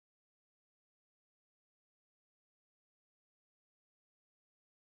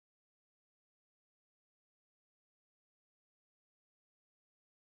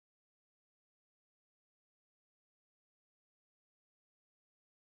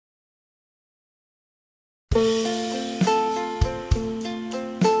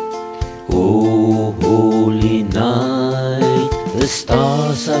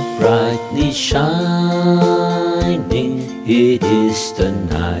brightly shining. It is the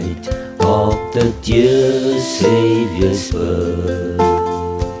night of the dear Saviour's birth.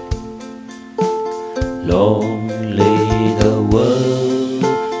 Long lay the world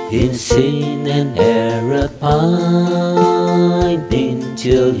in sin and error pining,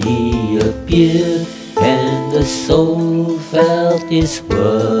 till He appeared and the soul felt His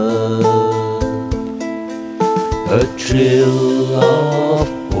word. A thrill of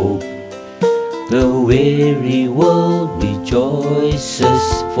hope, the weary world rejoices,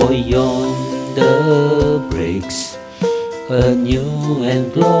 for yonder breaks a new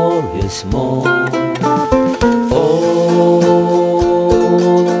and glorious morn. Fall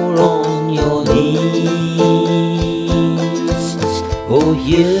on your knees, oh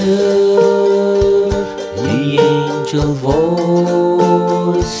hear the angel voices,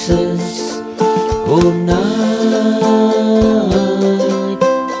 oh night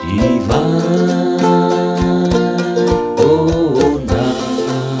divine, oh night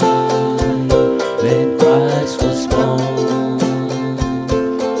when Christ was born,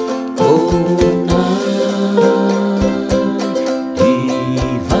 oh night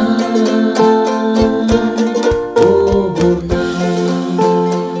divine,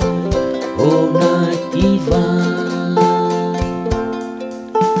 oh night divine.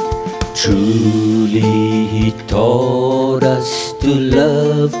 Truly He taught us to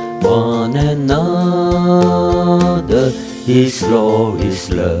love one another. His law is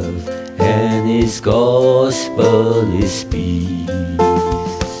love, and His gospel is peace.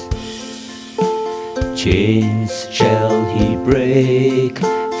 Chains shall He break,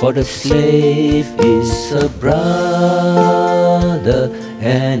 for the slave is a brother,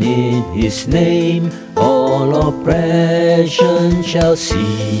 and in His name all oppression shall cease.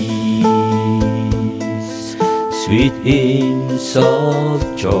 Sweet hymns of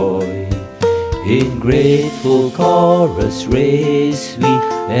joy in grateful chorus raise we,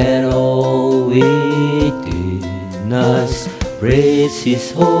 and all within us praise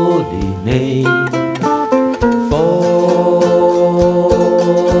His holy name. Fall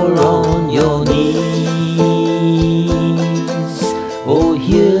on your knees, oh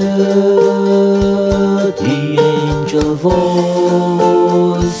hear the angel voices,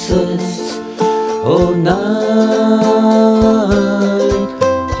 oh night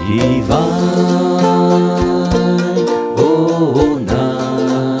divine, oh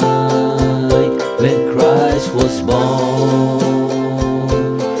night when Christ was born.